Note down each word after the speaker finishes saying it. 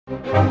Hey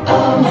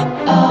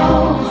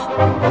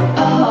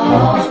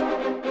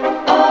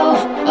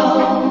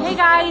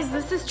guys,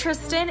 this is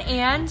Tristan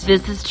and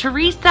this is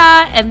Teresa,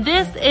 and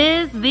this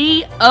is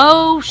the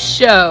O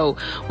Show,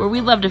 where we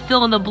love to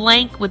fill in the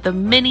blank with the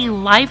many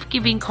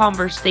life-giving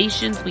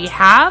conversations we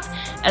have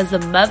as a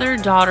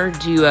mother-daughter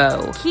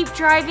duo. Keep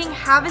driving,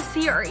 have a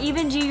seat, or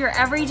even do your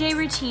everyday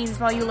routines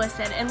while you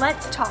listen, and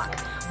let's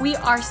talk. We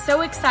are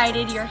so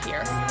excited you're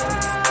here.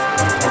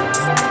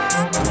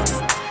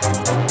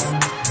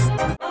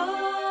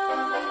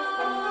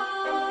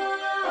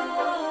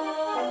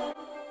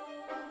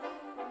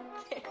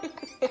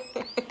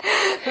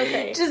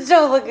 Okay. Just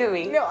don't look at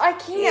me. No, I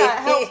can't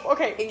help.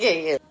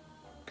 Okay. Yeah.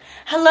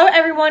 Hello,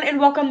 everyone, and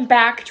welcome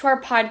back to our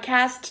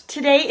podcast.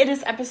 Today, it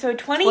is episode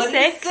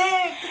 26.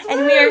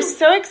 And we are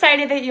so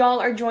excited that y'all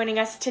are joining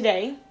us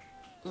today.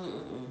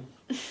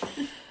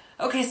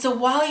 Okay, so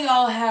while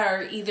y'all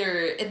are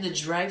either in the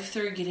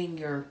drive-thru getting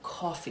your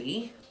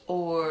coffee,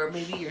 or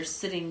maybe you're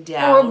sitting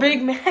down. Or a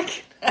Big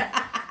Mac.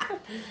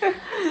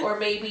 Or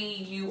maybe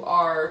you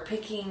are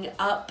picking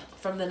up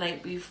from the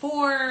night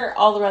before,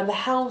 all around the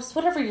house,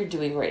 whatever you're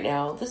doing right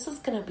now, this is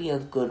going to be a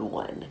good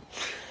one.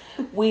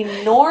 We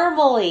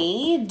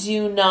normally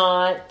do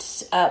not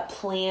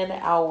plan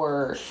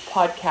our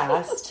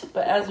podcast,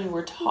 but as we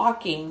were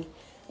talking,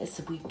 I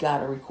said, we got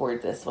to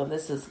record this one.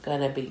 This is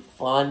going to be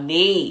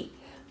funny,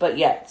 but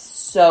yet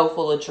so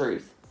full of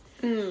truth.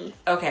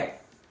 Okay.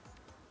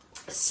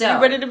 So,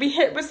 you ready to be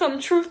hit with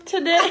some truth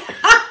today?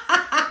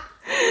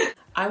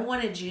 I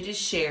wanted you to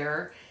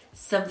share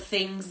some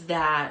things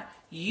that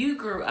you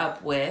grew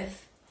up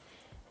with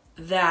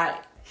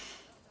that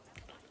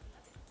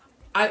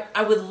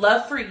I would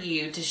love for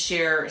you to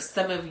share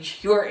some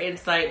of your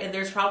insight. And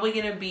there's probably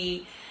going to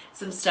be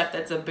some stuff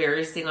that's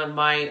embarrassing on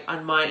my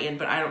end,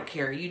 but I don't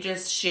care. You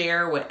just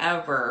share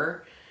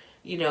whatever,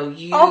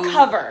 I'll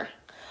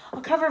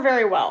cover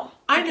very well.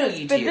 I know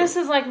you do. But this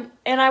is like,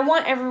 and I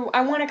want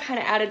to kind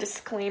of add a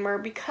disclaimer,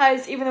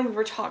 because even though we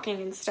were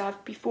talking and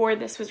stuff before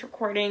this was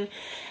recording,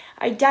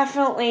 I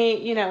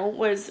definitely,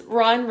 was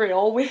raw and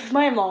real with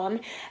my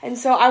mom. And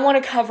so I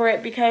want to cover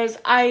it because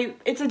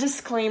it's a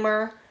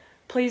disclaimer.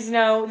 Please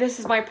know this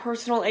is my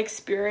personal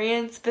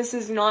experience. This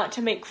is not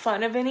to make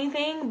fun of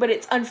anything, but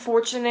it's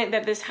unfortunate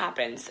that this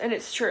happens. And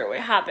it's true.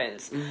 It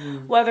happens.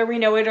 Mm-hmm. Whether we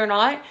know it or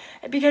not,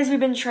 because we've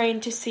been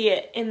trained to see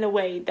it in the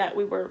way that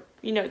we were,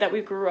 that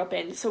we grew up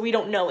in. So we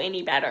don't know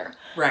any better.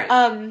 Right.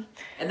 And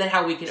then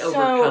how we can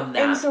overcome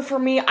that. And so for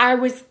me, I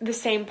was the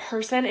same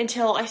person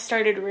until I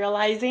started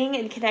realizing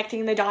and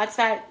connecting the dots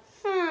that,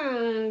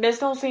 this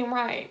don't seem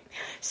right.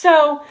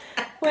 So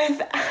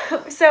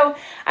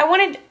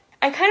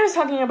I kind of was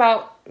talking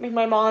about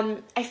my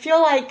mom. I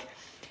feel like,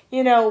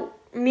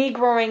 me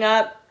growing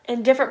up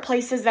in different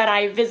places that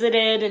I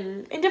visited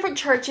and in different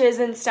churches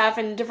and stuff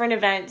and different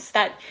events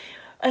that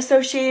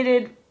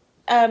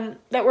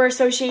were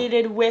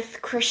associated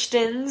with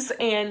Christians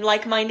and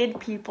like-minded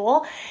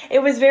people,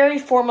 it was very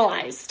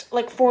formalized.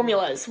 Like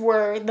formulas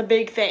were the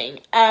big thing.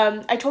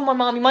 I told my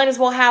mom, you might as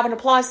well have an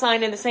applause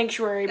sign in the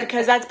sanctuary,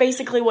 because that's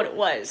basically what it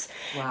was.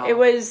 Wow. It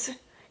was,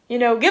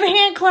 give a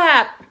hand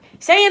clap.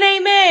 Say an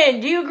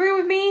amen. Do you agree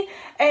with me?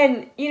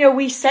 And,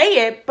 we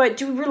say it, but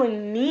do we really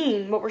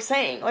mean what we're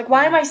saying? Like,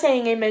 why am I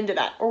saying amen to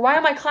that? Or why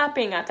am I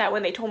clapping at that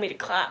when they told me to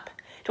clap?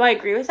 Do I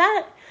agree with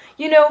that?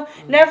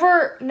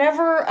 Never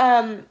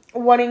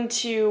wanting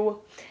to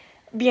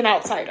be an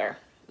outsider.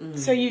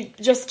 So you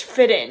just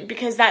fit in,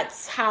 because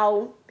that's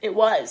how it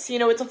was.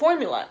 It's a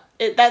formula.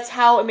 That's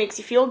how it makes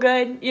you feel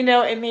good.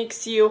 It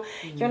makes you,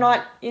 you're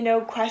not,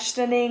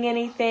 questioning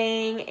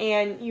anything,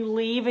 and you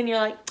leave and you're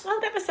like, oh,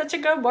 that was such a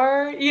good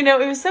word.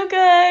 It was so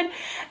good.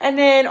 And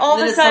then all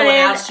of a sudden, someone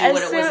asked you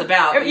what it was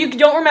about, you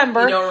don't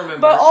remember. You don't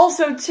remember. But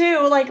also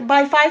too, like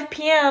by 5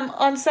 p.m.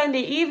 on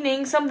Sunday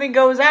evening, something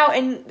goes out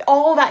and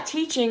all that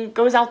teaching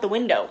goes out the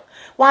window.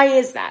 Why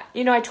is that?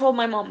 I told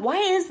my mom, why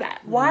is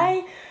that?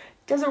 Why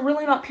does it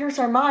really not pierce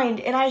our mind?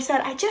 And I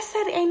just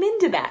said amen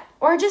to that.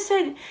 Or I just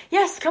said,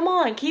 yes, come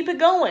on, keep it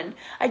going.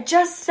 I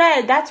just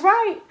said, that's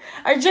right.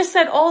 I just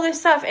said all this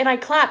stuff and I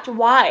clapped.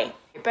 Why?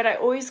 But I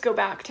always go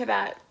back to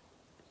that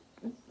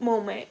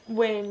moment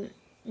when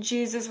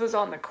Jesus was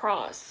on the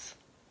cross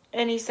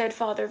and he said,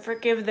 Father,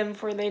 forgive them,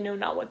 for they know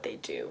not what they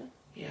do.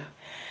 Yeah.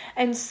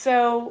 And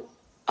so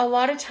a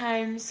lot of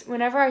times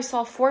whenever I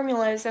saw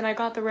formulas and I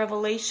got the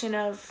revelation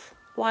of,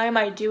 why am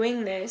I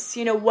doing this?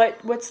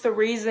 What's the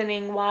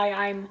reasoning why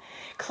I'm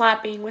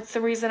clapping? What's the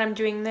reason I'm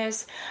doing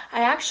this?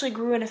 I actually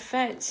grew an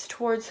offense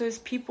towards those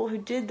people who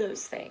did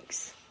those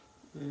things.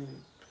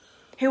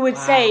 Who would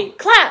say,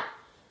 clap!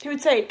 Who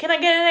would say, can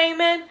I get an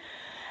amen?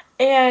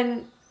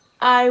 And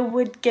I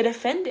would get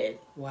offended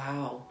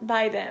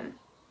by them.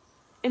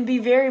 And be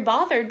very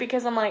bothered,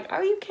 because I'm like,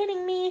 are you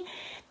kidding me?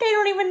 They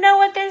don't even know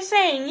what they're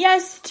saying.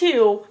 Yes,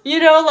 to.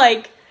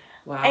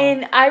 Wow.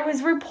 And I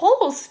was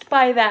repulsed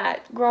by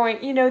that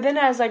growing, then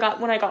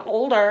when I got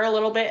older a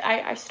little bit,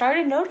 I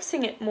started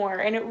noticing it more,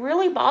 and it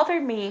really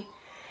bothered me,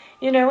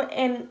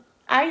 and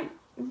I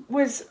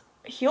was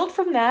healed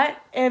from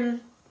that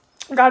and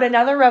got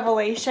another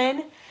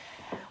revelation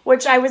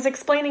which I was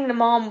explaining to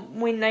Mom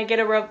when you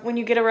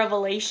get a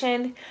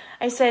revelation.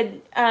 I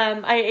said,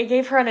 I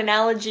gave her an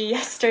analogy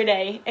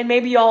yesterday, and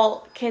maybe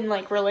y'all can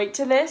like relate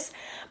to this.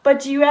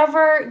 But have you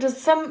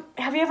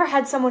ever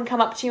had someone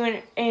come up to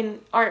you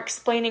and are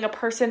explaining a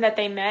person that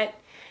they met,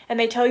 and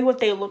they tell you what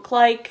they look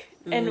like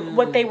and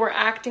what they were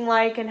acting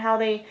like and how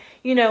they,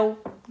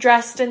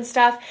 dressed and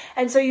stuff.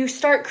 And so you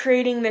start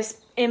creating this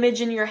image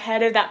in your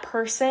head of that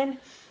person.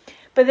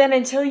 But then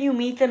until you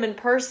meet them in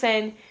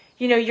person,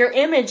 your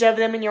image of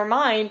them in your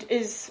mind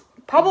is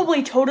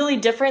probably totally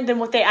different than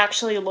what they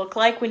actually look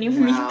like when you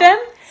meet them.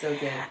 So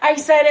good. I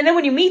said, and then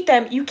when you meet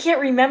them, you can't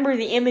remember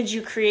the image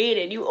you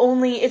created.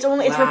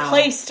 It's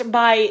replaced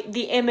by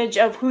the image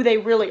of who they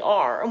really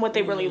are and what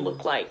they really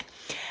look like.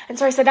 And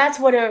so I said, that's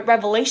what a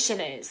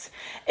revelation is.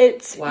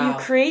 It's you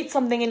create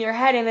something in your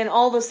head, and then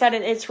all of a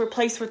sudden it's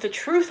replaced with the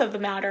truth of the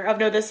matter of,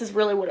 no, this is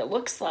really what it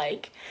looks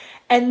like.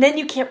 And then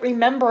you can't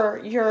remember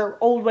your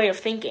old way of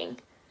thinking.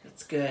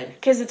 That's good.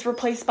 Because it's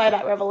replaced by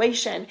that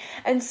revelation.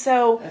 And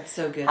so... That's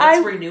so good.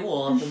 That's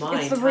renewal of the mind.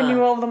 It's the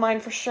renewal of the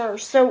mind for sure.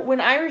 So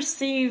when I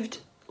received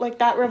like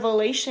that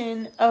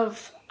revelation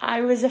of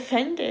I was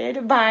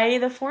offended by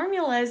the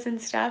formulas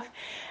and stuff,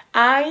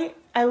 I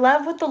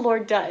love what the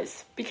Lord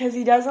does, because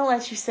he doesn't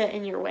let you sit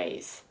in your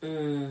ways.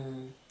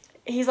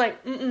 He's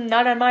like,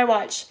 not on my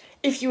watch,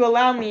 if you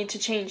allow me to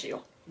change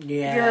you.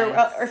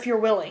 Yeah. If you're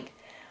willing.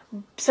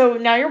 So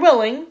now you're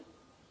willing,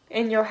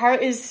 and your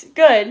heart is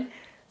good,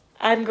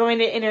 I'm going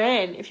to enter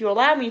in, if you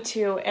allow me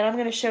to, and I'm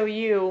going to show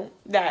you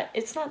that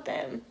it's not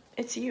them,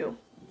 it's you.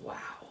 Wow.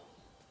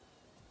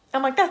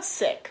 I'm like, that's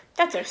sick.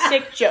 That's a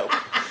sick joke.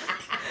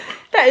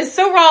 That is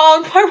so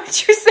wrong. Why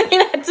would you say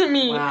that to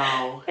me?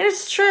 Wow. And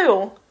it's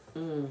true.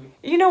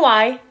 You know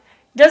why?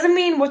 Doesn't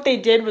mean what they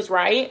did was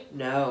right.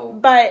 No.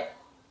 But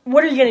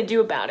what are you going to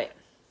do about it?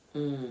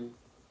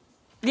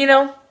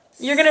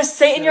 You're going to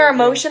sit in your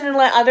emotion and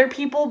let other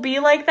people be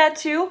like that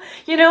too?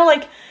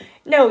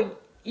 No,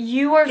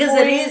 you are going... Because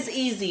it is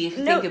easy if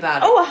you think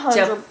about it.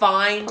 100%. To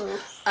find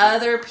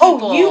other people...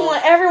 Oh, you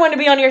want everyone to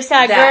be on your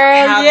side, girl.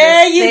 Have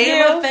yeah, the you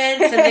same do.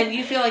 offense, and then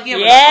you feel like you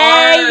have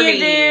yeah, an army. you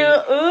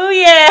do. Ooh,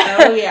 yeah.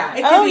 Oh, yeah.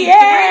 It could be 3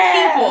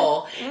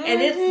 people,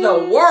 and it's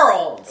the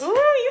world. Ooh,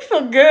 you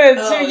feel good,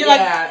 too. You're like,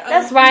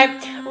 that's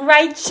right.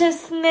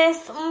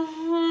 Righteousness.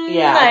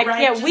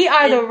 Yeah. We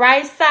are the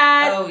right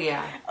side. Oh,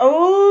 yeah.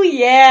 Oh,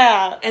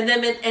 yeah. And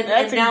then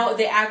and now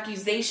the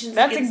accusations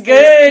that's against a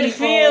good those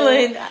people,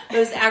 feeling.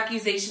 Those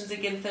accusations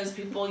against those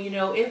people,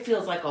 it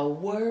feels like a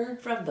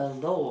word from the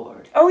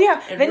Lord. Oh,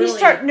 yeah. And then really, you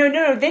start,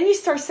 then you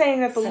start saying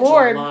that the such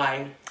Lord, a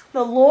lie.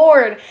 the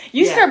Lord,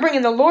 you start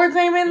bringing the Lord's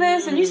name in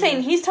this, and you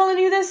saying he's telling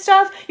you this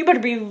stuff, you better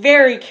be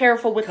very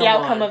careful with the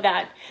outcome of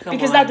that,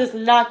 because that does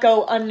not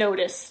go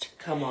unnoticed.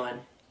 Come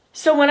on.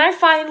 So when I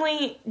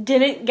finally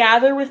didn't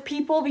gather with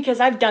people,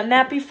 because I've done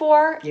that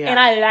before, and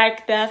I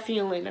like that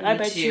feeling, and I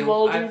bet you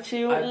all do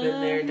too. I've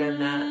been there, done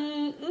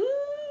that.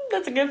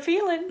 That's a good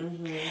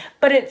feeling.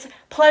 But it's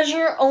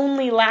pleasure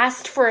only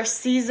lasts for a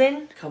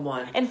season. Come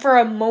on. And for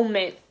a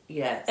moment.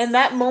 Yes. And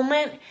that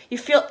moment, you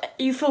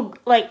feel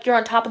like you're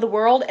on top of the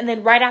world, and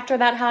then right after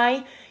that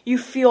high, you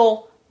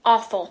feel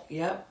awful.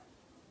 Yep.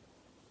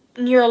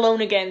 And you're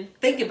alone again.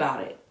 Think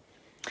about it.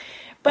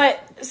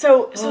 But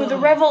so the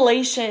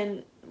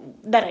revelation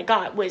that I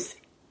got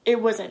it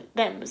wasn't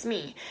them, it was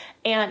me.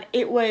 And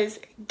it was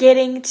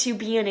getting to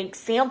be an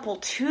example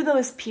to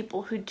those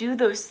people who do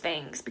those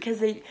things,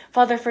 because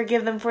Father,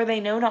 forgive them, for they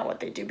know not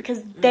what they do,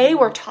 because they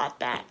were taught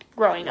that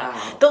growing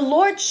up. The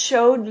Lord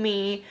showed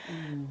me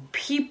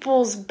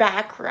people's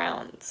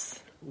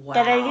backgrounds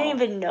that I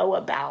didn't even know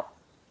about,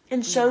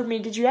 and showed me,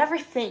 did you ever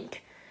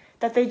think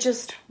that they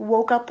just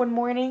woke up one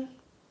morning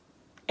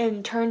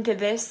and turned to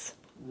this?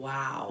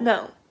 Wow.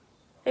 No.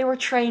 They were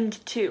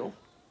trained too.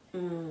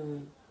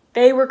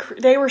 They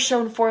were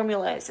shown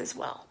formulas as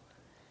well.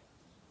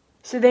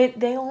 So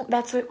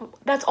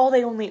that's all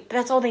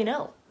they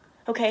know.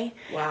 Okay?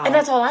 Wow. And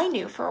that's all I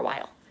knew for a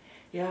while.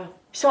 Yeah.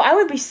 So I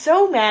would be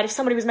so mad if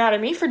somebody was mad at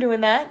me for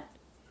doing that.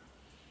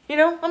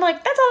 I'm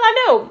like, that's all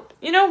I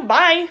know.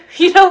 Bye.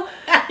 You know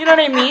what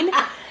I mean?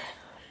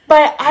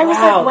 But I was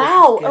like,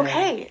 wow,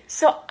 okay.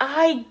 So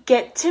I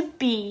get to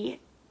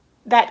be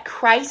that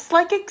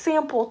Christ-like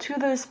example to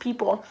those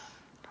people.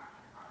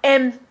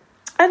 And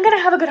I'm going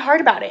to have a good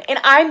heart about it. And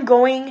I'm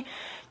going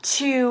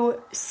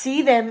to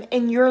see them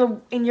in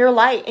your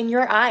light, in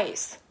your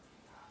eyes.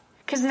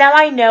 Because now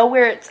I know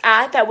where it's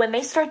at, that when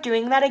they start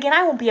doing that again,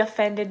 I won't be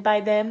offended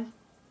by them.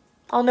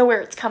 I'll know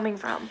where it's coming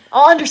from.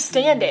 I'll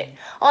understand it.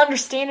 I'll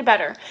understand it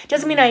better.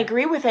 Doesn't mean I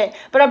agree with it,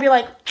 but I'll be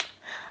like,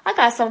 I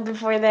got something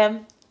for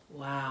them.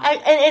 Wow.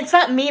 And it's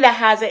not me that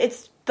has it.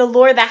 It's the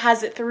Lord that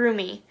has it through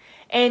me.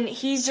 And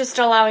he's just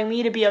allowing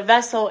me to be a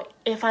vessel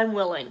if I'm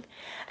willing.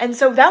 And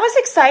so that was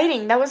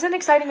exciting. That was an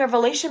exciting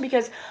revelation,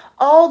 because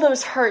all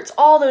those hurts,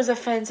 all those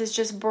offenses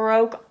just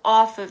broke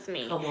off of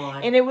me. Come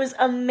on. And it was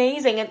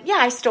amazing. And yeah,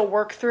 I still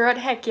work through it.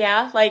 Heck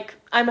yeah. Like,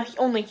 I'm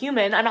only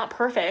human. I'm not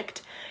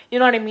perfect. You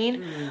know what I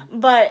mean?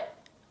 But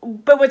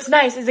what's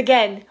nice is,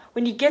 again,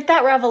 when you get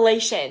that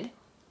revelation,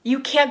 you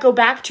can't go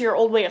back to your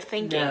old way of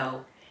thinking.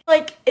 No.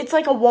 Like, it's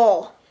like a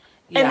wall.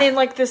 Yeah. And then,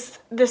 like, this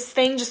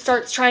thing just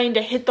starts trying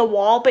to hit the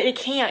wall, but it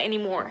can't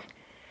anymore.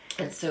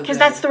 It's so good. Because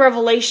that's the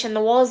revelation.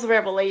 The wall is the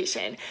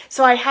revelation.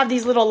 So I have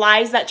these little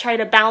lies that try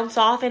to bounce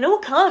off, and it will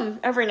come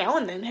every now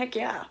and then. Heck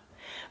yeah.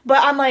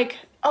 But I'm like,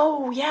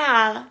 oh,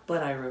 yeah.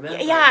 But I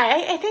remember.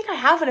 Yeah, I think I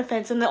have an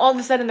offense. And then all of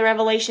a sudden the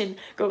revelation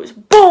goes,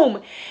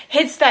 boom,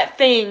 hits that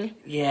thing.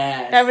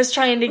 Yes. That was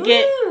trying to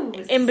get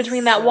in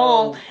between that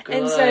wall. Good.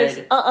 And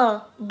says,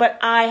 but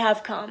I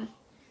have come.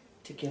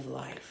 To give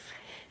life.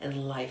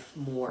 And life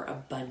more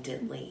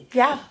abundantly.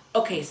 Yeah.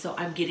 Okay, so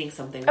I'm getting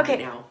something Okay.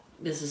 right now.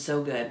 This is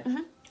so good.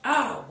 Mm-hmm.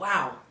 Oh,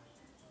 wow.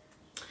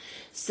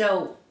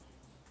 So,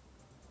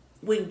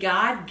 when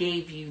God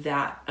gave you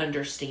that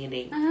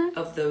understanding Mm-hmm.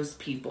 of those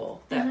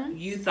people that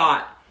you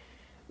thought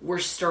were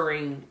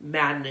stirring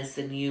madness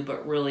in you,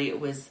 but really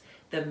it was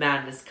the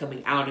madness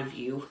coming out of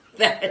you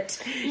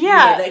that,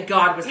 that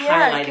God was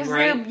highlighting,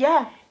 right?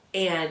 Yeah.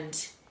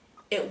 And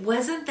it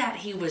wasn't that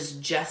he was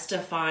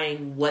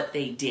justifying what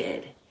they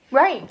did.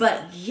 Right.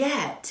 But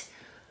yet,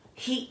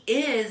 he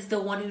is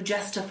the one who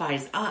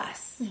justifies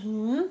us.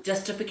 Mm-hmm.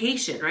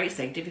 Justification, right?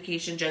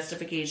 Sanctification,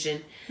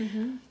 justification.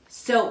 Mm-hmm.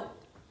 So,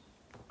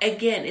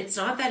 again, it's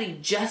not that he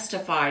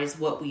justifies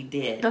what we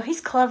did. No,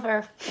 he's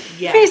clever.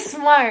 Yes. He's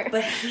smart.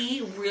 But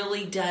he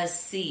really does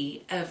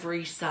see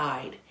every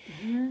side.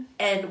 Mm-hmm.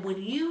 And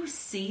when you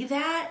see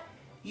that,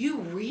 you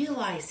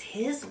realize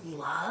his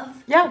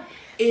love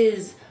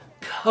is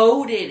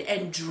coated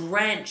and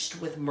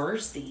drenched with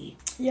mercy.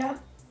 Yeah.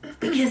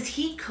 Because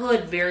he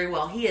could very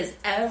well, he has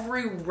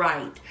every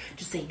right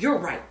to say, you're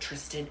right,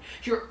 Tristan.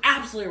 You're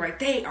absolutely right.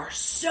 They are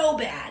so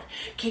bad.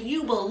 Can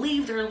you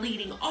believe they're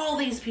leading all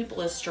these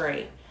people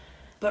astray?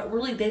 But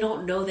really, they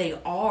don't know they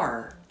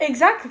are.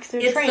 Exactly, because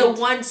they're trained. It's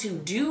the ones who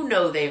do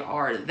know they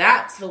are.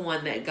 That's the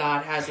one that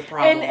God has a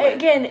problem with. And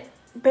again,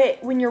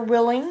 but when you're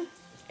willing,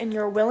 and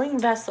you're a willing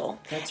vessel,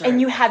 that's right.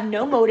 And you have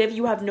no motive,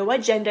 you have no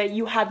agenda,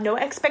 you have no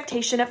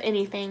expectation of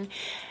anything,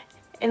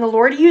 and the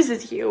Lord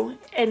uses you,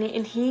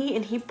 and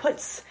he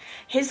puts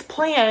his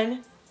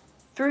plan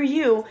through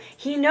you.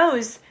 He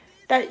knows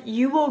that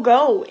you will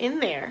go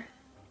in there,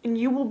 and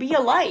you will be a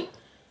light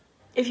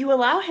if you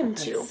allow him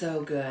to. That's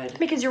so good.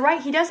 Because you're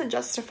right, he doesn't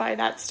justify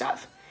that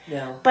stuff.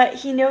 No. But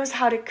he knows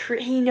how to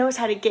he knows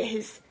how to get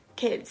his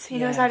kids. He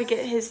knows how to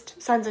get his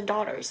sons and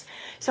daughters.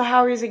 So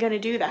how is he going to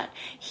do that?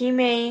 He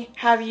may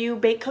have you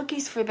bake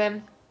cookies for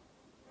them.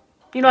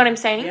 You know what I'm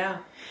saying? Yeah.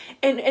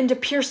 And to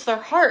pierce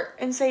their heart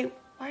and say,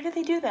 why do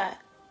they do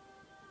that?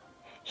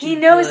 He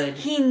knows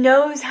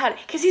how to,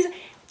 because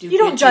you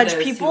don't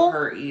judge people. Who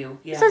hurt you.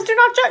 Yeah. He says, do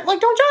not judge,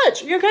 don't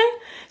judge. You okay?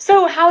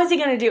 So how is he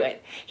going to do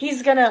it?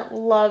 He's going to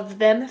love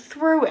them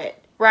through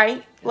it,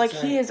 right?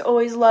 He has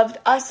always loved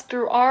us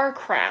through our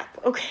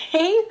crap,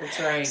 okay? That's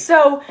right.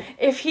 So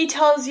if he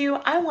tells you,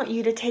 I want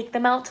you to take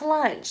them out to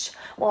lunch.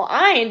 Well,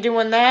 I ain't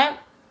doing that.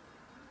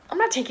 I'm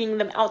not taking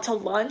them out to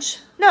lunch.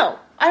 No,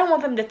 I don't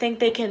want them to think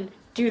they can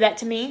do that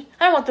to me.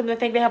 I don't want them to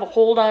think they have a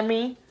hold on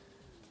me.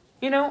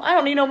 I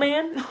don't need no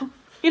man.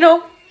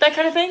 That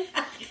kind of thing.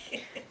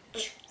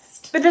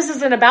 But this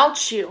isn't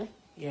about you.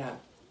 Yeah.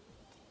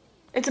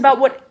 It's about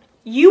what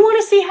you want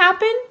to see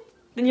happen,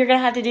 then you're going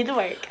to have to do the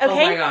work. Okay? Oh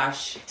my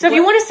gosh. So if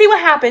you want to see what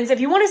happens,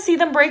 if you want to see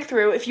them break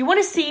through, if you want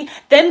to see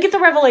them get the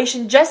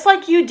revelation just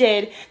like you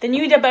did, then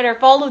you better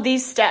follow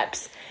these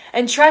steps.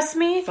 And trust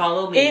me,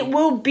 follow me. It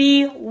will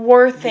be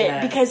worth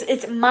it because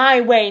it's my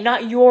way,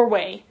 not your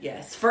way.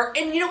 Yes.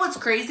 And you know what's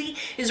crazy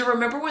is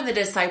remember when the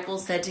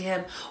disciples said to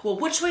him, well,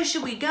 which way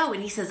should we go?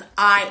 And he says,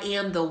 I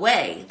am the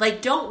way.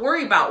 Don't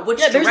worry about which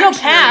direction there's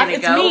no path. you're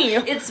going to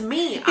go. Me. It's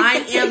me.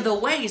 I am the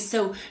way.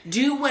 So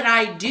do what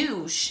I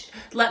do.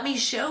 Let me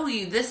show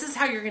you. This is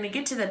how you're going to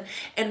get to them.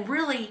 And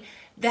really,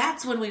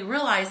 that's when we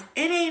realize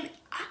it ain't.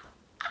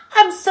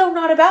 I'm so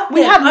not about them.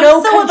 We have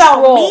no control.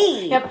 About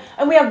me. Yep.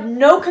 And we have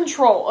no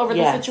control over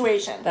the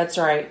situation. That's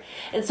right.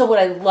 And so what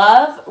I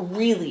love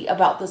really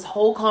about this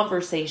whole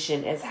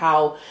conversation is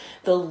how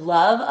the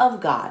love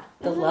of God,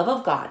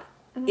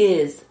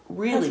 is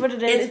really, that's what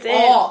it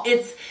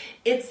is.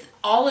 It's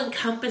all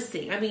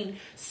encompassing. I mean,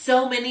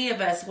 so many of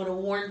us want to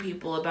warn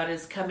people about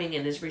his coming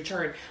and his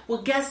return.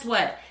 Well, guess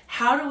what?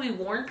 How do we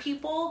warn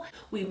people?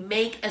 We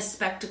make a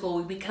spectacle.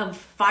 We become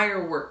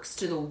fireworks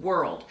to the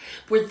world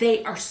where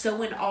they are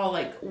so in awe.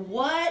 Like,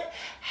 what?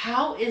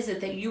 How is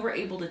it that you were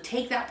able to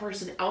take that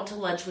person out to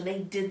lunch when they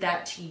did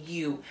that to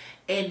you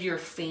and your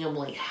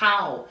family?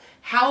 How?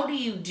 How do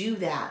you do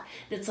that?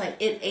 It's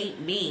like, it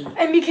ain't me.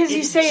 And because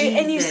you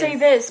say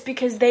this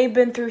because they've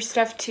been through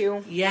stuff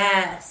too.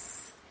 Yes.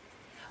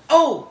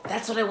 Oh,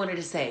 that's what I wanted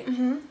to say.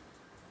 Mm-hmm.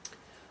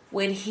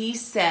 When he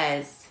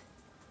says,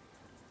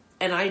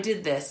 and I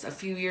did this a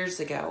few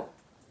years ago,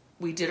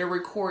 we did a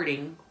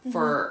recording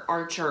for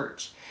our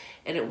church,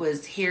 and it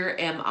was, here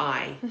am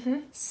I,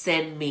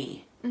 send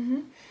me.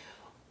 Mm-hmm.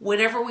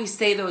 Whenever we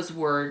say those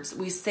words,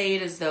 we say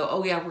it as though,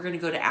 oh yeah, we're going to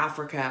go to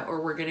Africa,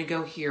 or we're going to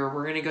go here, or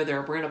we're going to go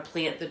there, we're going to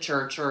plant the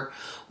church, or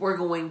we're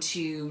going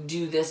to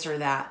do this or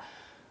that.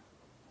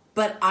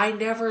 But I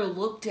never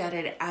looked at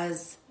it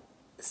as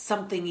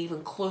something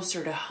even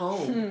closer to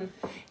home.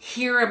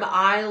 Here am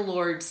I,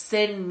 Lord,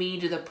 send me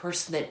to the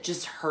person that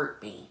just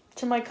hurt me.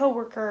 To my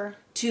coworker.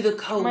 To the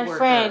coworker. My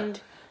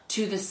friend.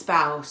 To the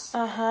spouse.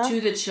 To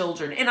the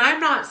children. And I'm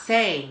not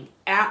saying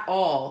at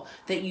all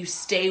that you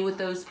stay with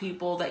those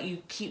people, that you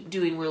keep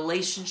doing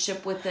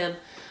relationship with them.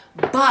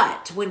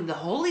 But when the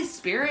Holy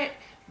Spirit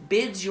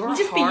bids your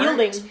just heart,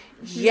 be yielding.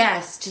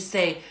 yes, to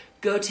say,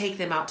 go take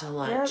them out to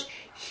lunch.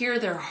 Hear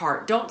their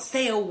heart. Don't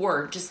say a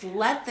word. Just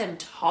let them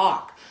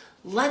talk.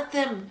 Let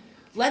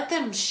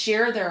them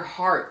share their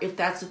heart if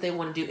that's what they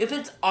want to do. If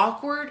it's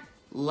awkward,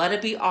 let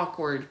it be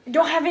awkward.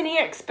 Don't have any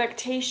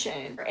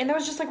expectation. And that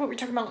was just like what we were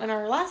talking about in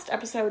our last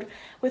episode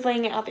with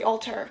laying it at the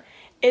altar.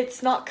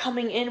 It's not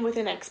coming in with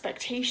an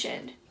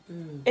expectation.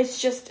 It's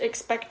just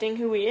expecting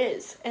who he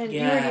is. And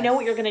you already know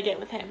what you're going to get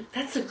with him.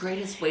 That's the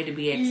greatest way to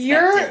be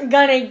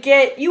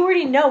expected. You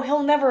already know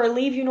he'll never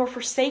leave you nor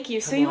forsake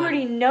you. So you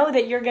already know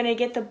that you're going to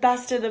get the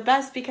best of the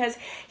best because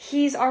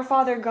he's our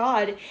Father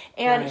God.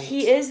 And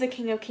he is the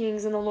King of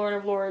Kings and the Lord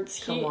of Lords.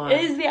 He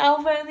is the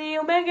Alpha and the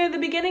Omega, the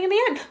beginning and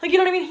the end. Like, you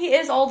know what I mean? He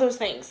is all those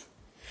things.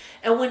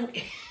 And when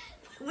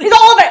he's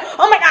all of it.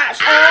 Oh my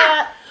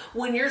gosh.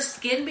 When your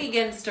skin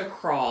begins to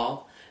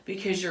crawl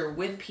because you're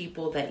with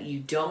people that you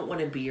don't want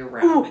to be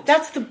around. Ooh,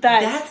 that's the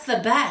best. That's the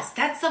best.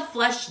 That's the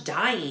flesh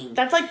dying.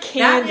 That's like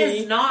candy. That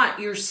is not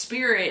your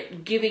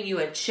spirit giving you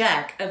a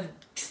check of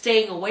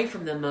staying away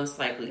from them, most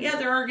likely. Yeah,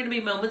 there are going to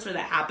be moments where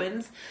that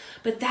happens,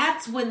 but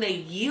that's when the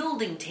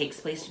yielding takes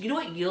place. You know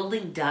what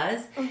yielding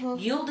does?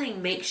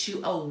 Yielding makes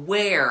you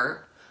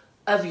aware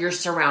of your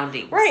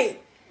surroundings.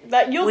 Right.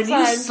 That yield when sign.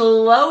 you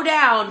slow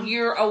down,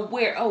 you're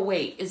aware. Oh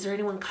wait, is there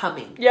anyone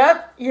coming?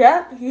 Yep. You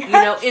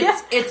know,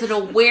 it's an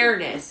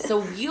awareness.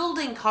 So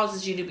yielding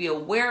causes you to be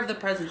aware of the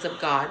presence of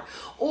God.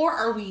 Or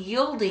are we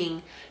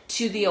yielding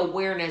to the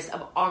awareness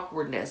of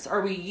awkwardness?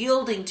 Are we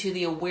yielding to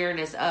the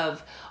awareness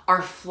of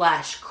our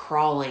flesh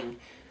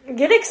crawling?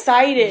 Get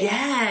excited.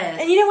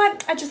 Yes. And you know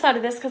what? I just thought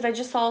of this because I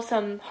just saw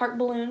some heart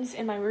balloons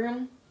in my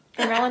room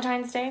for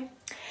Valentine's Day.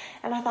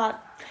 And I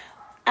thought,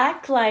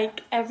 act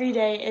like every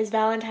day is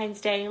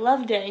Valentine's Day,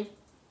 Love Day.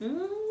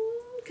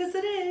 Because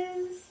it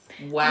is.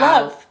 Wow.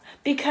 Love.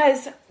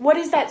 Because what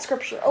is that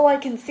scripture? Oh, I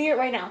can see it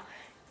right now.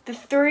 The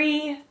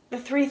three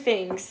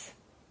things.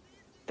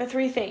 The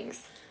three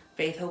things.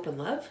 Faith, hope, and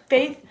love?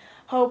 Faith,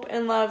 hope,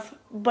 and love.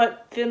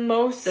 But the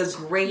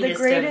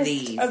greatest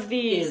of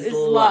these is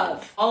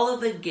love. All of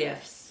the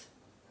gifts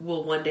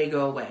will one day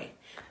go away.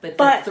 But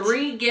the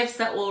three gifts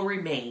that will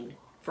remain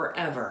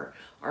forever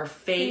are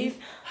faith,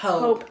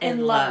 hope,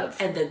 and love.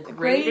 And the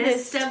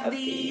greatest of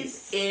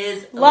these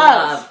is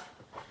love.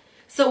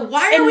 So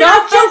why are we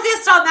not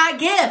focused on that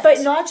gift?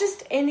 But not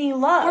just any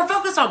love. We're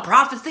focused on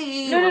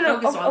prophecy. We're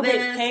focused on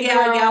this. Hey,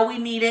 yeah, we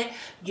need it.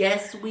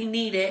 Yes, we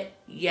need it.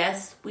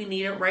 Yes, we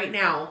need it right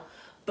now.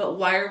 But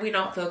why are we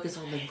not focused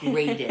on the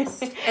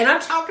greatest? And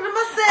I'm talking to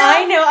myself.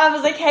 I know. I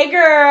was like, hey,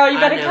 girl, you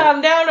better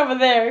calm down over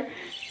there.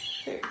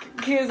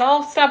 Because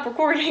I'll stop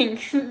recording.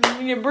 You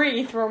need to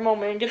breathe for a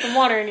moment and get some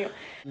water in you.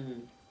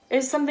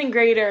 There's something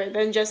greater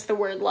than just the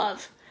word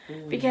love.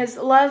 Because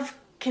love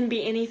can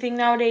be anything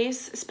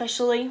nowadays,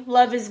 especially.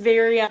 Love is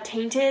very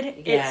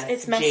tainted. Yes,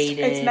 it's messed,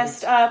 jaded. It's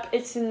messed up.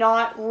 It's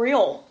not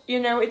real. You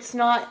know, it's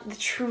not the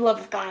true love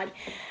of God.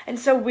 And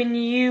so when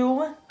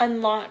you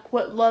unlock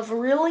what love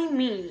really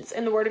means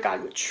in the Word of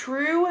God, what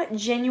true,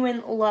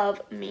 genuine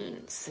love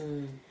means,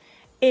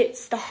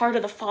 it's the heart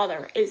of the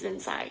Father is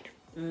inside.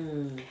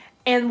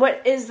 And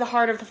what is the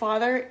heart of the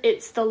Father?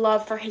 It's the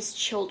love for His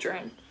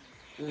children,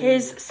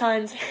 His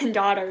sons and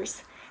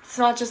daughters. It's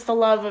not just the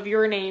love of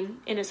your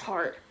name in His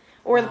heart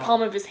or the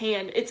palm of His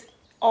hand. It's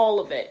all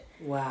of it.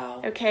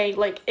 Wow. Okay,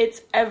 like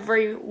it's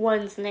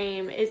everyone's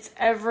name. It's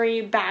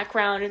every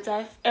background. It's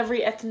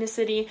every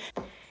ethnicity.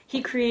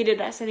 He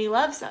created us and He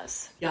loves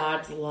us.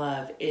 God's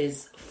love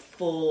is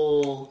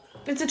full.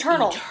 It's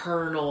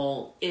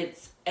eternal.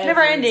 It's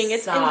never ending.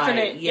 It's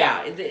infinite.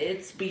 Yeah,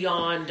 it's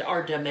beyond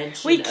our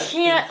dimension. We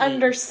can't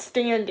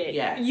understand it.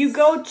 Yes. You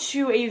go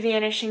to a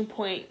vanishing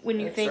point when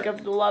you think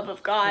of the love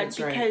of God. That's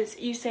because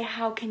you say,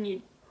 how?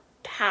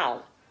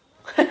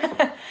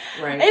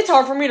 Right. It's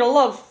hard for me to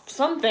love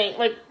something,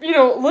 like, you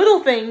know, little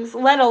things,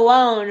 let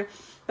alone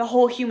the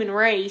whole human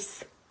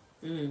race.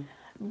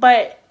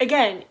 But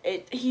again,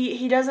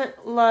 he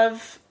doesn't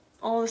love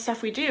all the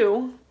stuff we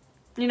do.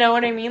 You know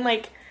what I mean?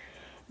 Like,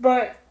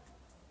 but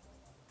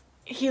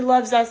He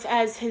loves us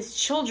as His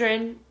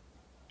children,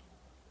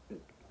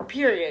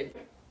 period.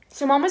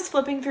 So Mom was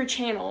flipping through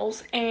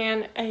channels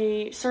and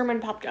a sermon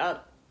popped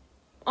up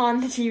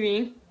on the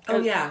TV. Oh,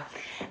 yeah.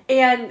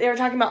 And they were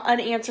talking about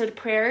unanswered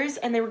prayers,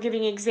 and they were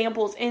giving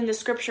examples in the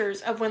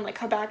scriptures of when, like,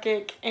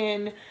 Habakkuk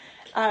and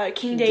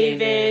King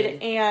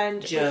David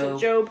and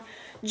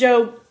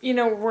Job, you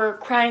know, were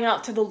crying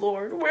out to the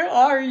Lord, where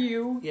are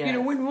you? Yes. You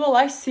know, when will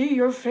I see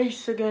your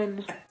face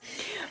again?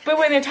 But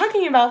when they're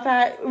talking about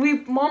that,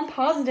 Mom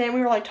paused it, and we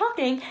were, like,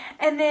 talking,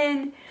 and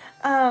then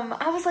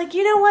I was like,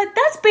 you know what?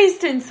 That's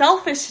based in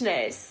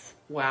selfishness.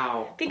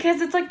 Wow. Because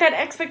it's like that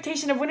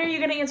expectation of, when are you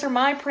going to answer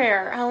my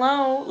prayer?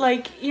 Hello?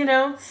 Like,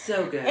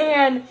 So good.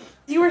 And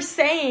you were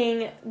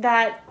saying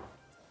that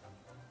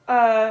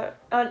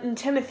in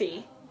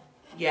Timothy.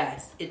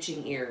 Yes.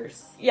 Itching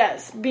ears.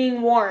 Yes.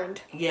 Being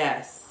warned.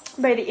 Yes.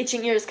 By the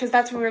itching ears, because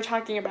that's when we were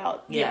talking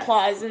about the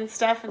applause and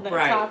stuff and the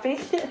clapping.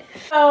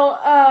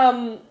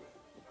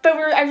 But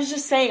I was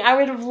just saying, I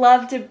would have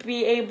loved to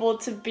be able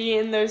to be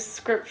in those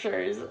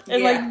scriptures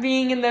and like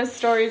being in those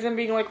stories and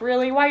being like,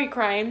 really, why are you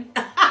crying?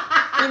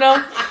 And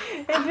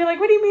be like,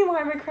 what do you mean,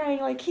 why am I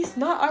crying? Like, he's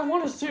not. I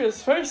want to see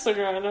his face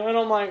again, and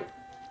I'm like,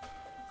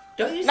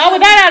 not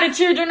with that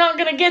attitude, you're not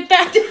gonna get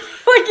that.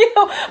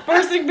 Like,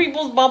 bursting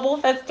people's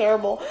bubbles. That's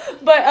terrible.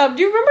 But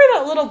do you remember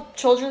that little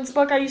children's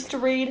book I used to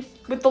read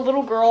with the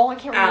little girl? I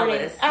can't remember her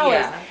name.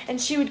 Alice. Yeah. And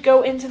she would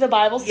go into the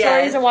Bible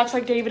stories and watch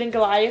like David and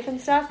Goliath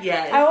and stuff.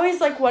 Yes. I always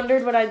like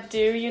wondered what I'd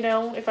do,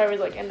 if I was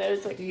like in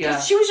those like.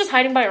 Cause she was just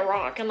hiding by a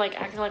rock and like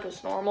acting like it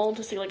was normal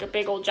to see like a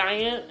big old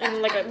giant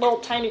and like a little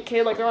tiny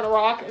kid like on a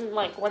rock and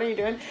like, what are you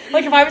doing?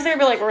 Like if I was there, I'd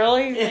be like,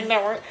 really? Like,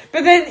 that worked.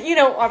 But then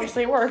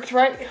obviously it worked,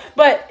 right?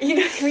 But we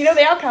know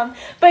the outcome.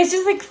 But it's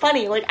just like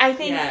funny. Like I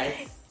think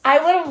I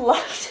would have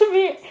loved to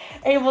be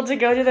able to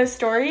go to those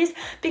stories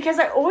because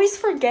I always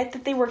forget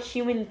that they were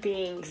human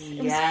beings.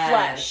 It was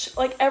flesh.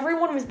 Like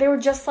they were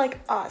just like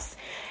us.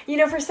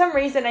 For some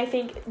reason I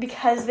think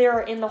because they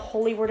are in the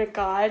holy word of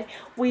God,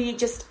 we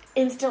just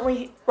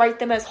instantly write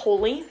them as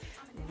holy.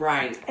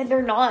 Right. And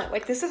they're not.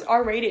 Like, this is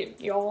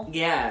R-rated, y'all.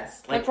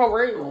 Yes. Like for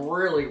real.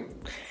 Really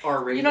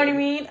R-rated. You know what I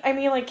mean? I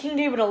mean, like, King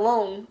David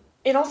alone.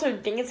 And also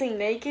dancing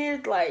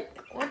naked, like,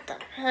 what the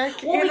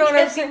heck? Well,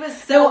 because he was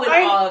so in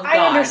awe of God.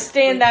 I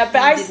understand like, that,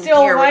 but I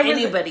still... care what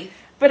anybody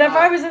But if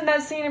I was in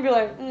that scene, I'd be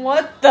like,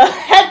 what the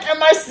heck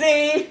am I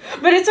seeing?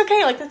 But it's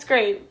okay, like, that's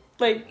great.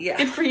 Like,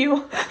 good for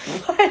you.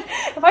 But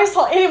if I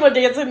saw anyone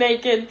dancing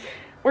naked,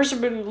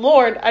 worshiping the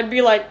Lord, I'd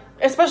be like,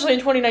 especially in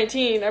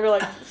 2019, I'd be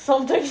like,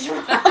 something's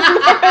wrong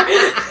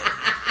there.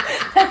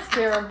 That's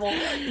terrible.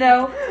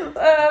 No,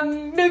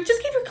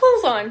 just keep your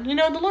clothes on.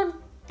 The Lord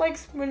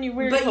likes when you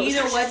wear clothes. But you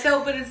know what,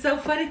 though? But it's so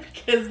funny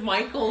because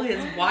Michael,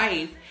 his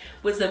wife,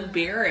 was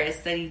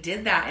embarrassed that he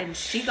did that, and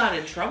she got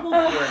in trouble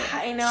for it.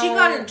 I know. She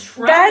got in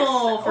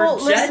trouble for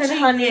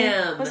judging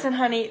him. Listen,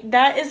 honey,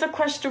 that is a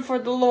question for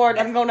the Lord.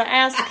 I'm going to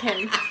ask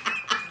him.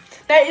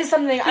 That is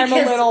something I'm a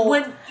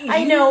little...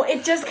 I know,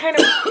 it just kind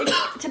of...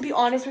 to be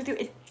honest with you,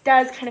 it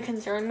does kind of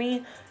concern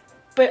me,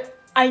 but...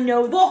 I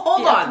know. Well,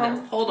 hold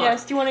on.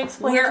 Yes, do you want to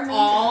explain? We're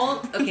all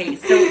okay.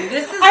 So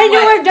this is. I know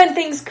I've done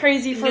things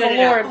crazy for the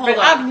Lord, but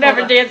I've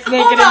never danced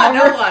naked. Hold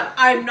on.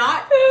 I'm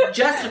not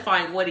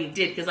justifying what he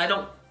did because I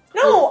don't.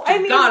 No, I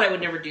mean, God, I would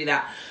never do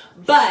that.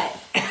 But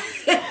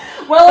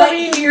well, I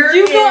mean,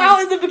 you go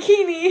out in the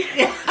bikini.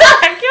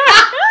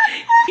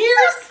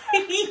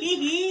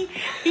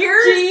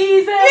 Here's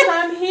Jesus,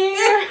 I'm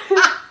here.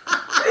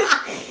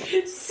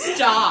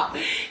 Stop.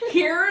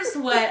 Here's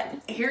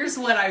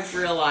what I've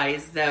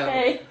realized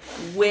though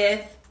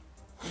with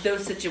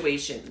those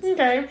situations.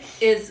 Okay.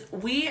 Is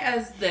we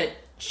as the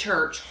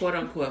church, quote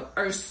unquote,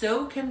 are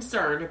so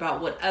concerned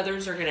about what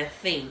others are going to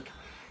think.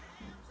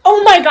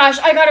 Oh my gosh,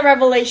 I got a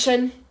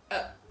revelation.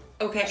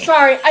 Okay.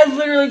 Sorry, I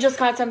literally just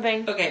got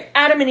something. Okay.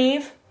 Adam and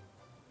Eve,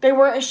 they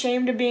weren't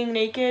ashamed of being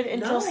naked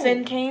until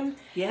sin came.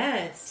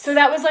 Yes. So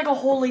that was like a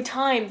holy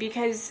time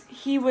because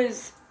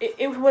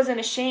it wasn't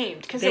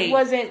ashamed because it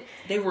wasn't.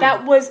 They were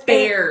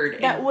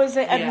bared. That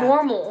wasn't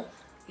abnormal.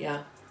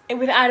 Yeah. And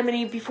with Adam and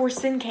Eve before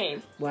sin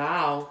came.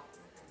 Wow.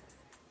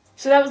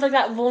 So that was like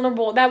that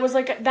vulnerable. That was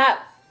like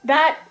that.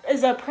 That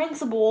is a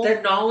principle. The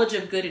knowledge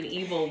of good and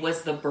evil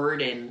was the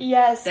burden.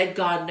 Yes. That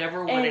God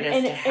never wanted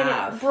us to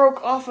have. And it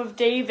broke off of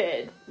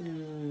David.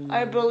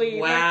 I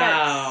believe. Wow. Like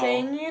that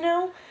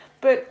saying,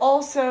 But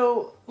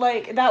also,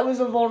 like, that was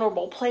a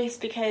vulnerable place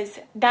because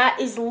that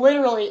is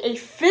literally a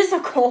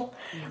physical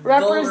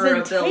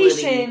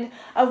representation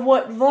of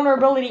what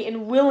vulnerability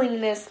and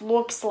willingness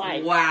looks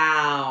like.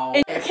 Wow.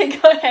 Okay,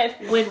 go ahead.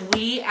 When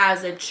we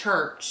as a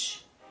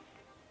church,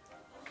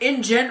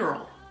 in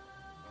general,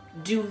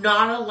 do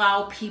not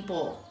allow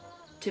people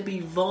to be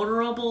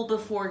vulnerable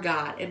before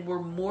God, and we're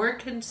more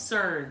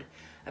concerned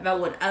about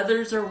what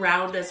others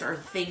around us are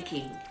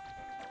thinking,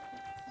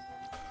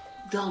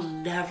 they'll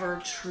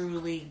never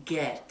truly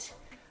get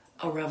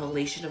a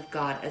revelation of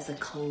God as a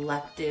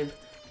collective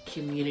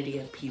community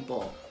of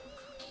people.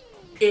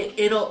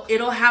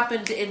 It'll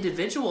happen to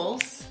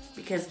individuals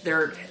because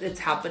it's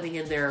happening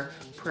in their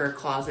prayer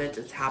closets,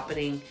 it's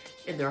happening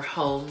in their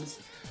homes.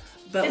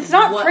 But it's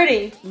not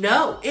pretty.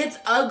 No, it's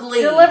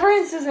ugly.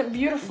 Deliverance isn't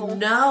beautiful.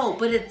 No,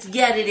 but it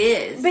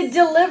is. But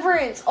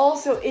deliverance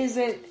also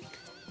isn't.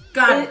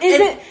 God,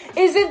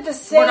 isn't the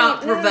same.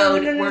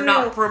 We're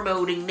not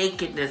promoting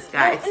nakedness,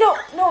 guys. No,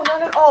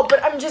 not at all.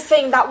 But I'm just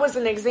saying that was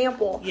an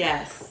example.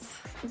 Yes.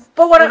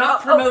 But we're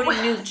not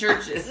promoting new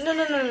churches.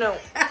 No.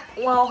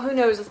 Well, who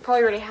knows? It's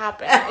probably already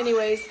happened.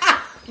 Anyways,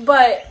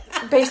 But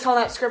based on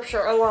that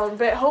scripture alone.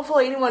 But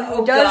hopefully anyone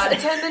who does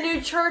attend the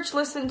new church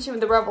listen to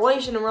the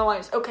revelation and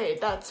realize, okay,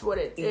 that's what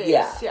it is.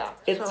 Yeah.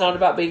 It's not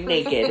about being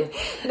naked.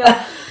 No.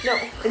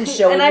 And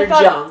showing your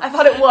junk. I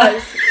thought it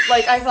was.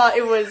 Like, I thought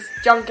it was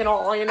junk and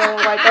all, you know,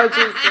 like, oh,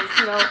 Jesus,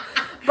 you know.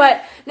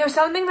 But, no,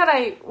 something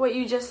what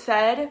you just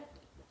said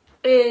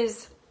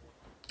is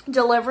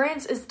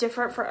deliverance is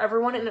different for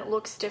everyone and it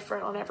looks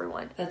different on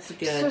everyone. That's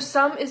good. So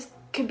some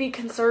could be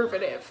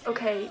conservative,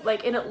 okay,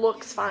 like, and it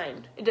looks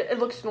fine. It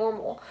looks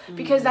normal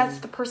because that's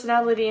the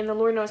personality and the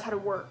Lord knows how to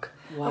work.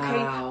 Wow.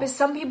 Okay, but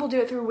some people do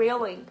it through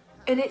wailing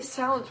and it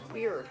sounds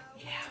weird.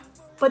 Yeah.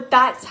 But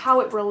that's how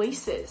it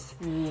releases.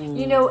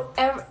 You know,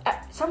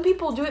 some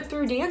people do it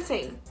through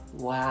dancing.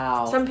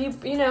 Wow. Some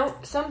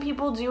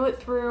people do it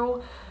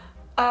through,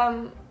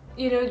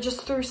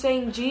 just through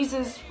saying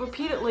Jesus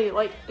repeatedly,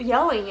 like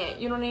yelling it,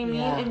 you know what I mean?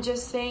 Yeah. And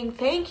just saying,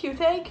 thank you,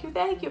 thank you,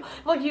 thank you.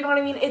 Like, you know what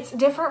I mean? It's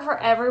different for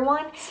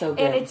everyone. So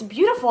good. And it's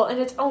beautiful in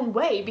its own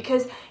way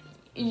because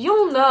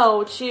you'll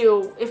know,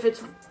 too, if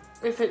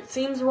it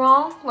seems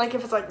wrong, like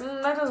if it's like,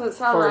 that doesn't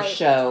sound right. For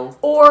show.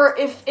 Or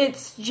if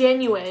it's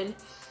genuine.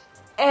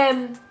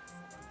 And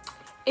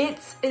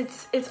it's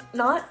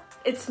not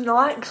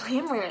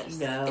glamorous.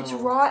 No. It's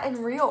raw and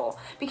real.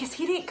 Because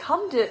he didn't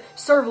come to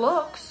serve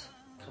looks.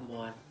 Come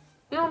on.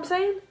 You know what I'm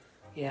saying?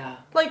 Yeah.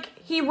 Like,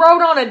 he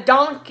rode on a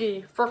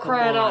donkey for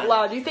crying out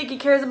loud. Do you think he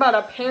cares about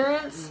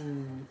appearance?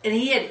 And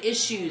he had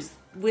issues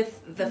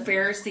with the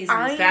Pharisees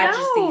and the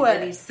Sadducees. Know.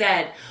 And he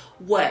said,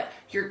 what?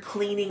 You're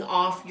cleaning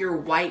off your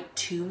white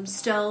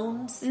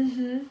tombstones?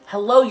 Mm-hmm.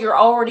 Hello, you're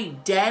already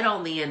dead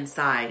on the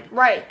inside.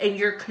 Right. And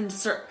you're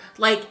concerned.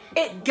 Like,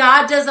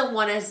 God doesn't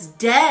want us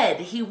dead.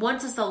 He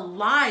wants us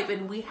alive.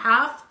 And we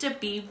have to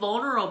be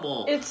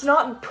vulnerable. It's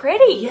not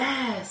pretty.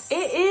 Yes. It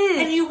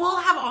is. And you will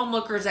have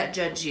onlookers that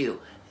judge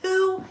you.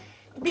 Who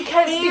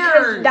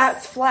Because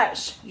that's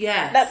flesh.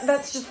 Yes.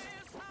 That's just...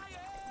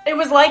 It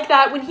was like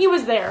that when he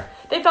was there.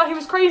 They thought he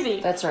was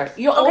crazy. That's right.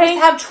 You'll always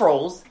have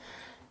trolls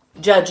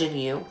judging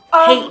you,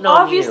 hating on you.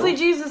 Obviously,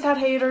 Jesus had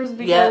haters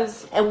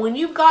because... Yep. And when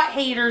you've got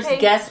haters,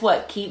 guess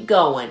what? Keep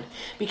going.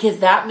 Because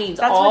that means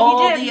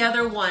all the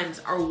other ones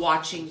are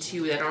watching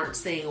too that aren't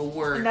saying a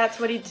word. And that's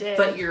what he did.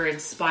 But you're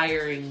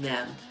inspiring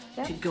them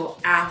to go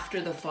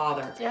after the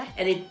Father. Yeah.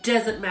 And it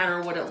doesn't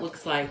matter what it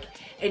looks like.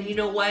 And you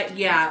know what?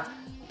 Yeah,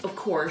 of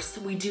course,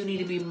 we do need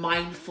to be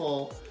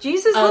mindful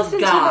Jesus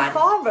listened God. to the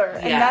Father.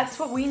 Yes. And that's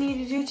what we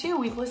need to do too.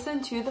 We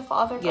listen to the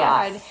Father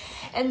God.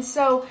 And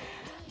so...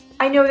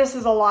 I know this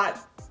is a lot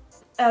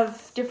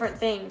of different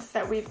things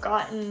that we've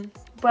gotten,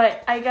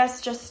 but I guess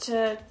just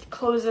to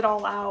close it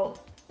all out,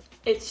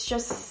 it's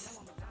just,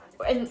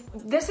 and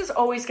this is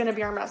always going to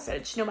be our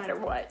message, no matter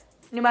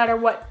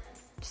what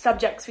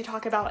subjects we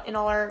talk about in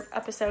all our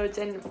episodes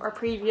and our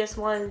previous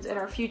ones and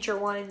our future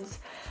ones,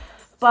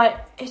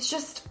 but it's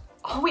just,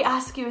 all we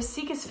ask you is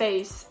seek his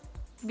face,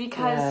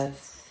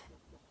 because,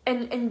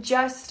 and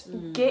just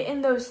get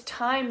in those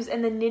times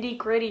and the nitty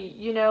gritty,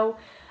 you know,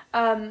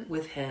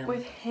 with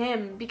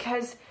him,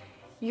 because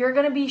you're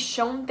going to be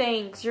shown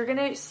things, you're going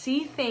to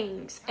see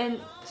things, and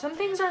some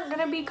things aren't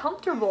going to be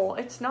comfortable.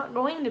 It's not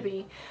going to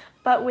be.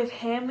 But with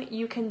him,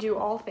 you can do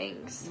all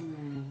things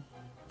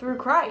through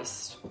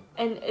Christ.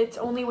 And it's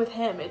only with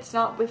him. It's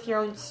not with your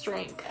own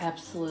strength.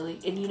 Absolutely.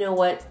 And you know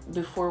what?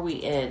 Before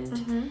we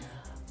end,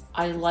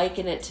 I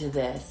liken it to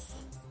this.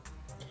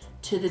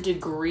 To the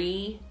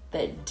degree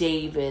that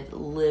David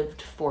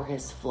lived for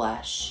his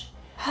flesh.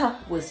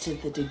 Was to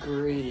the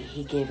degree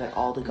he gave it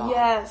all to God.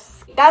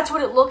 Yes. That's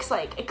what it looks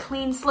like. A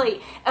clean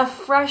slate. A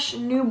fresh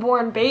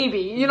newborn baby.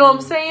 You know what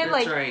I'm saying?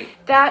 That's like, right.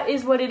 That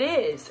is what it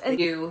is. And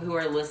you who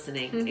are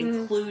listening,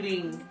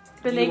 including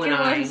the you naked and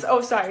I. ones.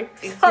 Oh, sorry.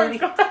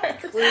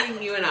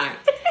 Including you and I.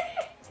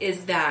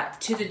 Is that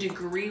to the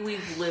degree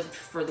we've lived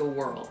for the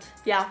world.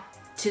 Yeah.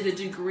 To the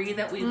degree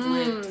that we've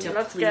lived to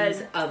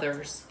please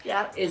others.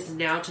 Yeah. Is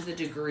now to the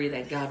degree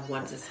that God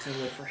wants us to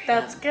live for him.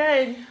 That's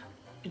good.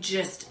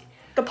 Just...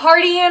 The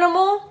party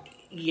animal?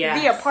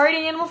 Yes. Be a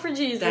party animal for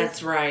Jesus.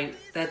 That's right.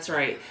 That's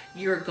right.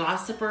 You're a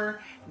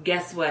gossiper.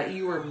 Guess what?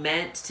 You were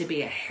meant to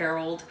be a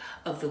herald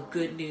of the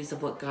good news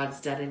of what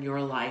God's done in your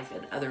life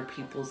and other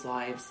people's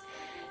lives.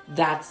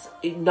 That's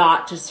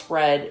not to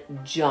spread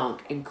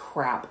junk and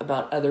crap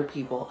about other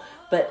people,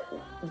 but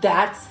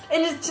that's...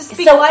 And it's to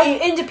speak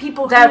life into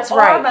people who that's are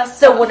right.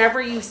 messed So up.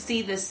 whenever you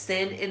see the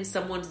sin in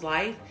someone's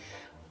life,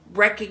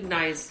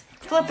 recognize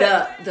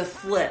the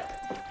flip.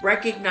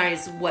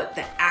 Recognize what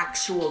the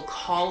actual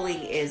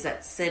calling is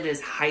that sin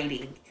is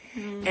hiding.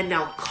 And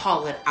now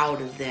call it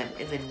out of them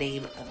in the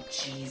name of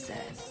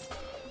Jesus.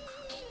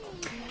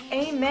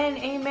 Amen,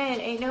 amen.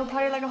 Ain't no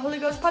party like a Holy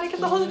Ghost party because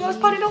the Holy Ghost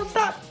party don't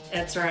stop.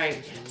 That's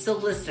right. So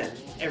listen,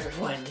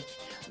 everyone.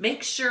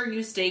 Make sure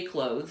you stay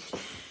clothed.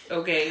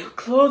 Okay?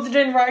 Clothed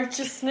in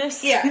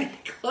righteousness. Yeah,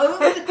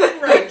 clothed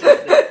in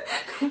righteousness.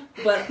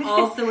 But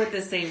also at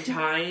the same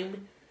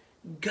time,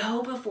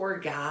 go before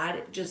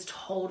God just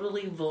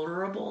totally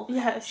vulnerable.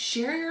 Yes.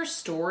 Share your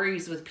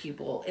stories with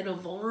people in a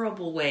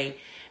vulnerable way,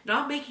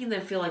 not making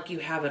them feel like you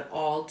have it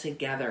all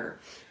together.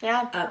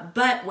 Yeah.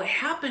 But what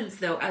happens,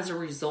 though, as a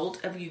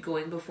result of you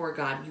going before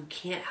God, you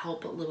can't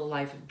help but live a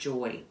life of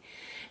joy.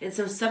 And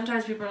so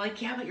sometimes people are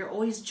like, yeah, but you're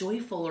always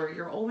joyful, or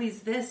you're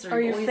always this, or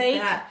you're always fake?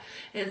 that.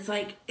 And it's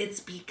like, it's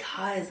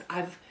because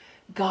I've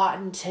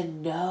gotten to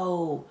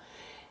know,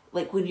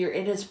 like, when you're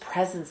in His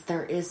presence,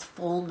 there is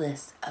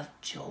fullness of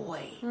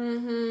joy.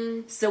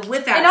 Mm-hmm. So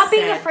with that and not said,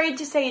 being afraid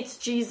to say it's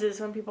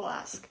Jesus when people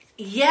ask.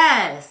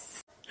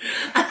 Yes.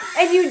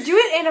 And you do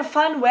it in a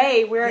fun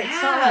way where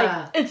it's not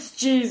like, it's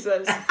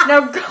Jesus.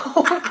 Now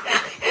go.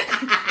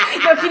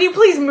 No, can you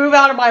please move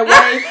out of my way?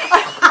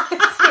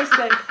 I'm so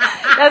sick.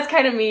 That's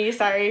kind of me,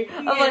 sorry.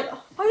 I'm like,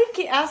 why do you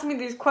keep asking me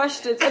these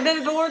questions? And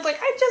then the Lord's like,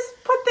 I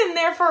just put them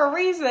there for a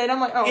reason.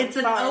 I'm like, oh, it's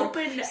an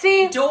open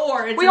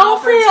door. It's we an all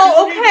feel okay.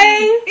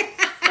 opportunity.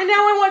 And now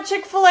I want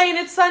Chick-fil-A and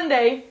it's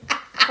Sunday.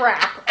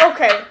 Crap.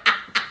 Okay.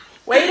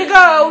 Way to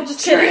go.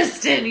 Just kidding.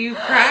 Tristan, you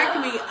crack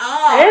me up.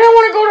 I don't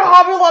want to go to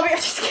Hobby Lobby. I'm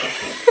just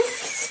kidding.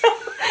 Sorry.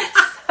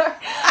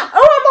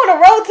 Oh, I'm on a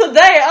roll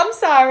today. I'm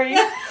sorry.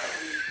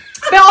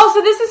 But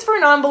also, this is for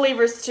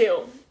non-believers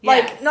too.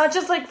 Like, Yes. not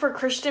just like for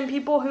Christian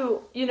people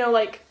who,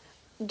 like,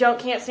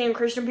 can't stand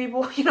Christian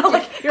people.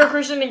 Like, you're a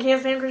Christian and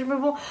can't stand Christian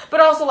people. But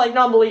also, like,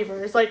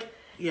 non-believers. Like,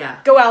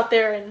 go out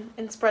there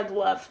and spread the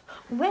love.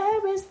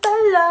 Where is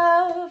the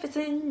love? It's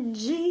in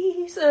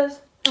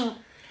Jesus.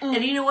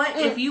 And you know what?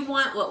 If you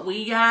want what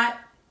we got,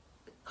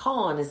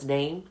 call on His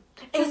name.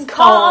 Just And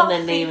call on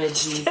the name of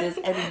Jesus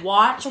and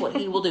watch what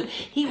He will do.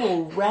 He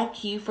will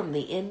wreck you from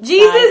the inside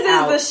Jesus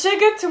out. is the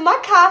sugar to my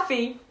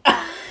coffee.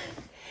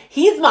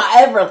 He's my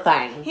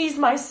everything. He's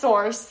my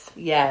source.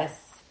 Yes.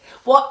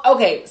 Well,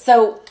 okay,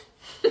 so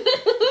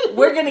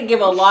we're going to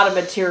give a lot of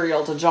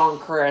material to John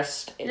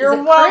Christ. You're is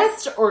it what?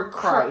 Christ or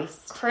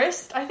Christ?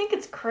 Christ? I think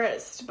it's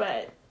Christ,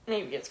 but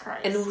maybe it's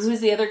Christ. And who's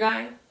the other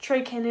guy?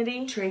 Trey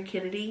Kennedy. Trey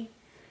Kennedy.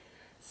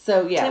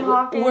 So, yeah, Tim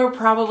Hawkins. we're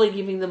probably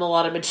giving them a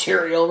lot of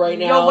material right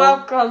now. You're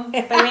welcome.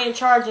 They ain't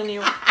charging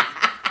you.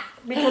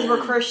 Because we're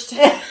Christian.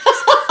 I'm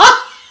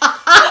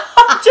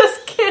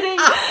just kidding.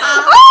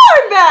 Oh,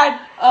 I'm bad.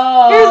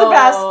 Oh, Here's a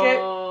basket.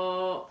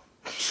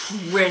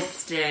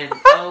 Tristan.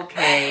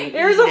 Okay.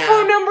 Here's a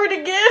phone number to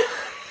give.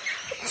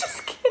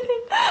 Just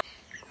kidding.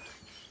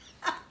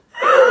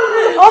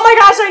 Oh my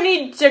gosh, I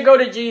need to go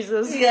to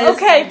Jesus. Yes,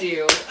 okay. you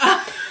do.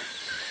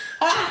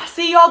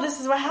 See, y'all, this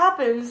is what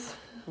happens.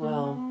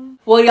 Well,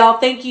 y'all,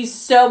 thank you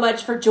so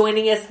much for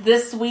joining us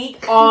this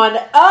week on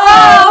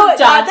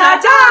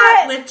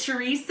with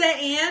Teresa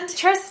and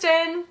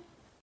Tristan.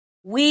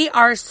 We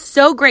are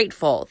so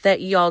grateful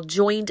that y'all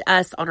joined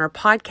us on our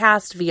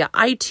podcast via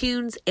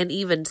iTunes and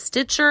even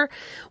Stitcher.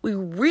 We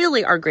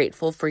really are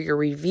grateful for your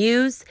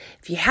reviews.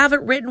 If you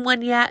haven't written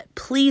one yet,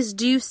 please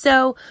do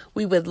so.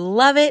 We would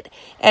love it.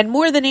 And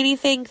more than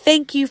anything,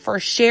 thank you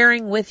for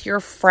sharing with your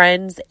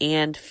friends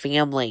and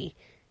family.